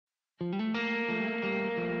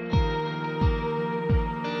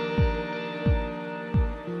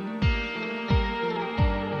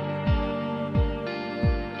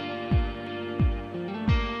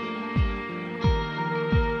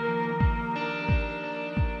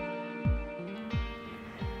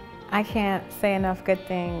I can't say enough good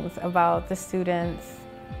things about the students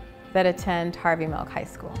that attend Harvey Milk High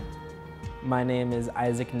School. My name is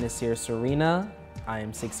Isaac Nasir Serena. I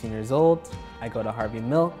am 16 years old. I go to Harvey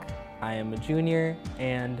Milk. I am a junior,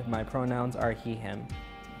 and my pronouns are he, him.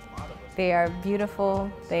 They are beautiful,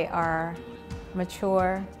 they are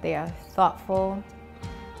mature, they are thoughtful,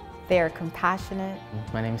 they are compassionate.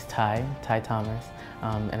 My name is Ty Thomas,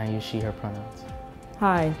 and I use she, her pronouns.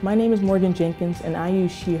 Hi, my name is Morgan Jenkins, and I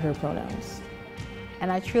use she, her pronouns.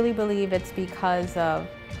 And I truly believe it's because of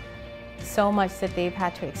so much that they've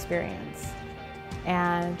had to experience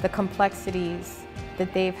and the complexities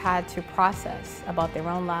that they've had to process about their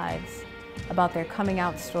own lives, about their coming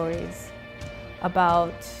out stories,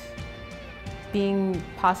 about being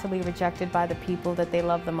possibly rejected by the people that they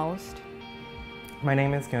love the most. My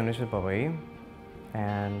name is Gyonisha Bowie,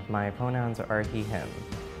 and my pronouns are he, him.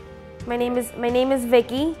 My name is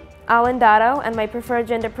Vicky Alendado, and my preferred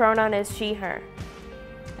gender pronoun is she, her.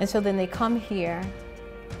 And so then they come here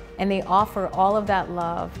and they offer all of that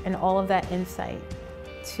love and all of that insight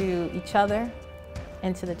to each other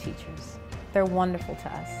and to the teachers. They're wonderful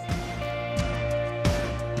to us.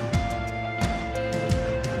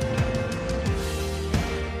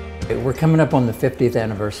 We're coming up on the 50th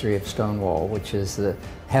anniversary of Stonewall, which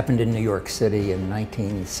happened in New York City in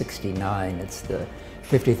 1969. It's the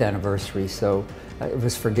 50th anniversary, so it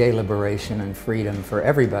was for gay liberation and freedom for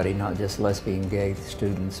everybody, not just lesbian gay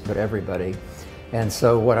students, but everybody. And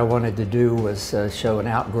so what I wanted to do was show an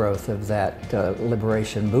outgrowth of that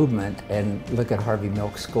liberation movement and look at Harvey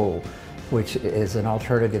Milk School, which is an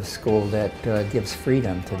alternative school that gives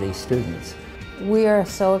freedom to these students. We are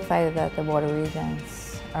so excited that the Board of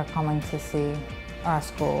Regents are coming to see our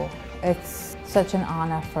school. It's such an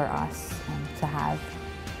honor for us to have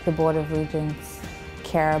the Board of Regents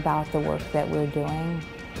care about the work that we're doing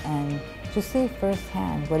and just see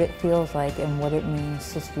firsthand what it feels like and what it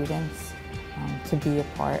means to students to be a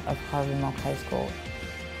part of Harvey Milk High School.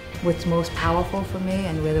 What's most powerful for me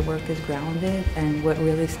and where the work is grounded and what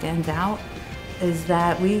really stands out is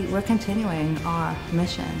that we're continuing our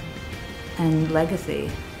mission and legacy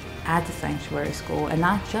at the sanctuary school, and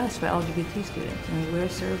not just for LGBT students. I mean, we're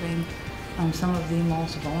serving some of the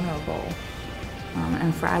most vulnerable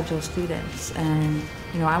and fragile students, and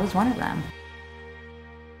I was one of them.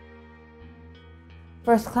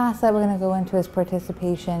 First class that we're going to go into is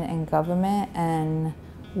participation in government, and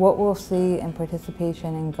what we'll see in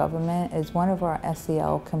participation in government is one of our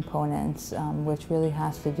SEL components, which really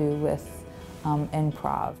has to do with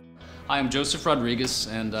improv. Hi, I'm Joseph Rodriguez,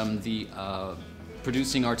 and I'm the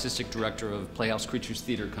producing artistic director of Playhouse Creatures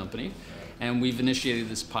Theater Company, and we've initiated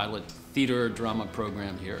this pilot theater drama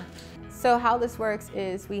program here. So how this works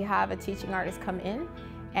is we have a teaching artist come in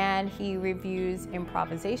and he reviews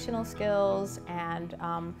improvisational skills, and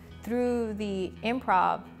through the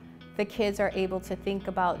improv, the kids are able to think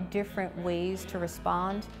about different ways to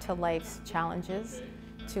respond to life's challenges,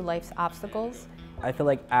 to life's obstacles. I feel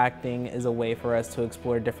like acting is a way for us to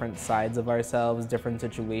explore different sides of ourselves, different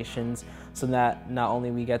situations, so that not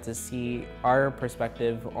only we get to see our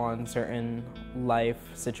perspective on certain life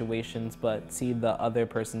situations, but see the other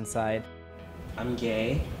person's side. I'm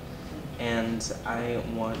gay, and I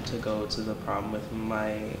want to go to the prom with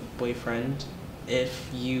my boyfriend.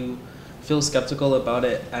 If you feel skeptical about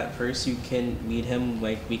it at first, you can meet him.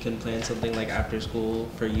 Like, we can plan something like after school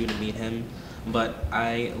for you to meet him. But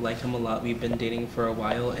I like him a lot. We've been dating for a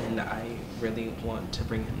while, and I really want to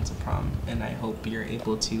bring him to prom. And I hope you're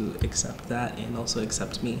able to accept that and also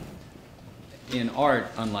accept me. In art,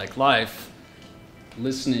 unlike life,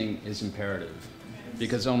 listening is imperative,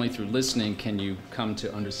 because only through listening can you come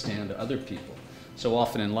to understand other people. So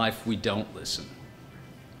often in life, we don't listen.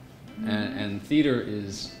 And theater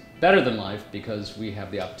is better than life because we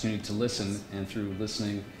have the opportunity to listen, and through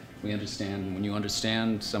listening, we understand. And when you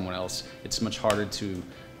understand someone else, it's much harder to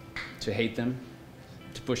hate them,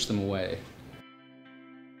 to push them away.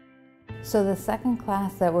 So the second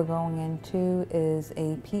class that we're going into is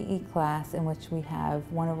a PE class in which we have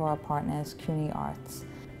one of our partners, CUNY Arts.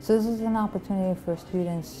 So this is an opportunity for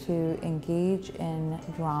students to engage in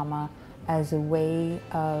drama as a way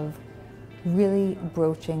of really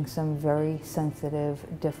broaching some very sensitive,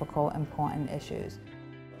 difficult, important issues.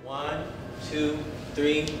 1, 2,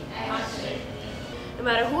 3. No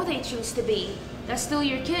matter who they choose to be, that's still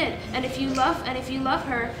your kid. And if you love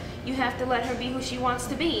her, you have to let her be who she wants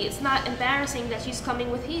to be. It's not embarrassing that she's coming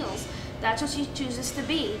with heels. That's what she chooses to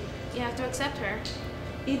be. You have to accept her.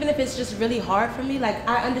 Even if it's just really hard for me, like,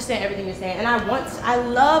 I understand everything you're saying, and I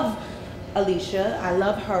love Alicia, I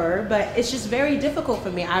love her, but it's just very difficult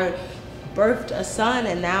for me. I birthed a son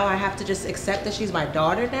and now I have to just accept that she's my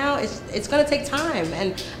daughter now. It's going to take time,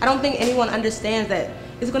 and I don't think anyone understands that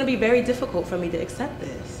it's going to be very difficult for me to accept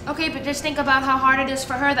this. Okay, but just think about how hard it is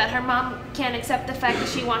for her that her mom can't accept the fact that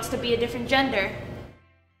she wants to be a different gender.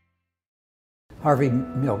 Harvey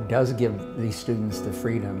Milk does give these students the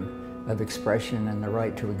freedom of expression and the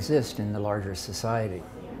right to exist in the larger society.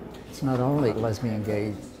 It's not only lesbian,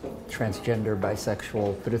 gay, transgender,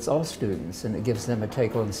 bisexual, but it's all students, and it gives them a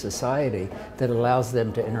take on society that allows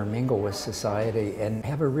them to intermingle with society and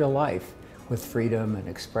have a real life with freedom and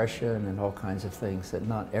expression and all kinds of things that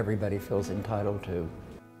not everybody feels entitled to.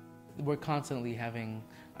 We're constantly having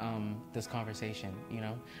this conversation, you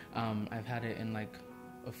know? I've had it in like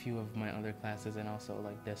a few of my other classes and also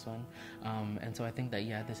like this one. And so I think that,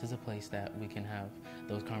 yeah, this is a place that we can have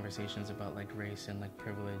those conversations about like race and like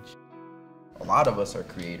privilege. A lot of us are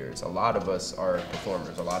creators, a lot of us are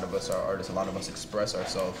performers, a lot of us are artists, a lot of us express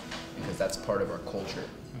ourselves because that's part of our culture.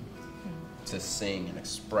 To sing and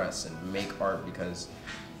express and make art because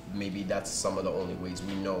maybe that's some of the only ways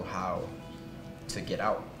we know how to get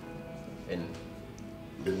out and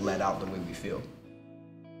let out the way we feel.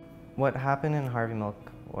 What happened in Harvey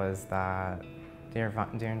Milk was that the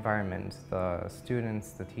environment, the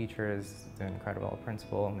students, the teachers, the incredible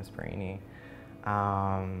principal, Ms. Perini,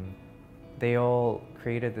 they all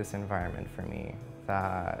created this environment for me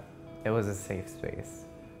that it was a safe space.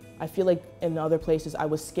 I feel like in other places I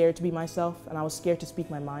was scared to be myself and I was scared to speak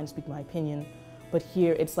my mind, speak my opinion. But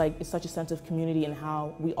here it's like, it's such a sense of community and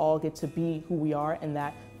how we all get to be who we are and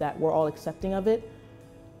that we're all accepting of it,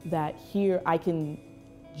 that here I can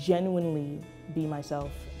genuinely be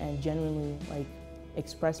myself and genuinely like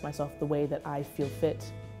express myself the way that I feel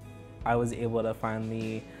fit. I was able to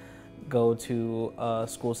finally go to a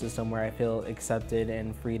school system where I feel accepted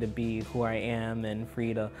and free to be who I am and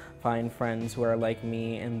free to find friends who are like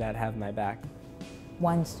me and that have my back.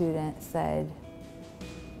 One student said,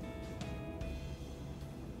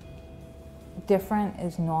 "Different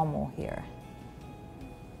is normal here."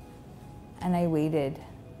 And I waited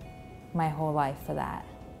my whole life for that.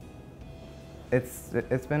 It's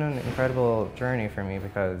been an incredible journey for me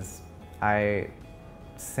because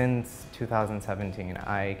since 2017,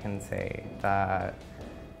 I can say that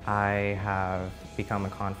I have become a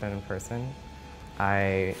confident person.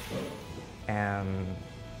 I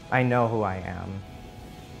know who I am.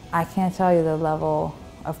 I can't tell you the level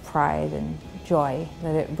of pride and joy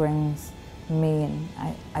that it brings me, and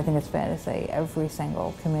I think it's fair to say every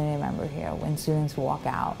single community member here, when students walk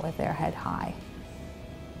out with their head high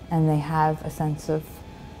and they have a sense of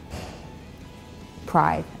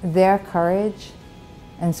pride. Their courage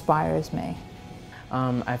inspires me.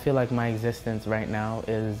 I feel like my existence right now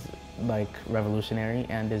is like revolutionary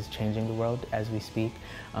and is changing the world as we speak,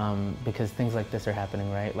 because things like this are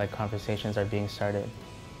happening, right? Like conversations are being started.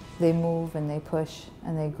 They move and they push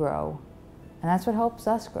and they grow, and that's what helps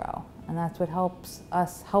us grow, and that's what helps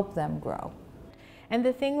us help them grow. And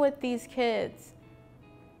the thing with these kids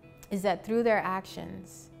is that through their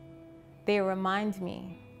actions, they remind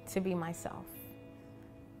me to be myself.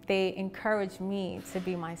 They encourage me to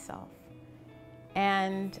be myself.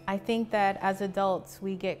 And I think that as adults,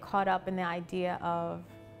 we get caught up in the idea of,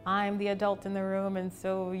 I'm the adult in the room and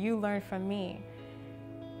so you learn from me.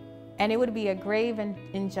 And it would be a grave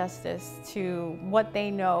injustice to what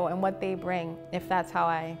they know and what they bring if that's how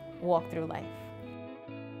I walk through life.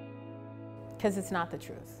 Because it's not the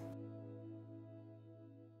truth.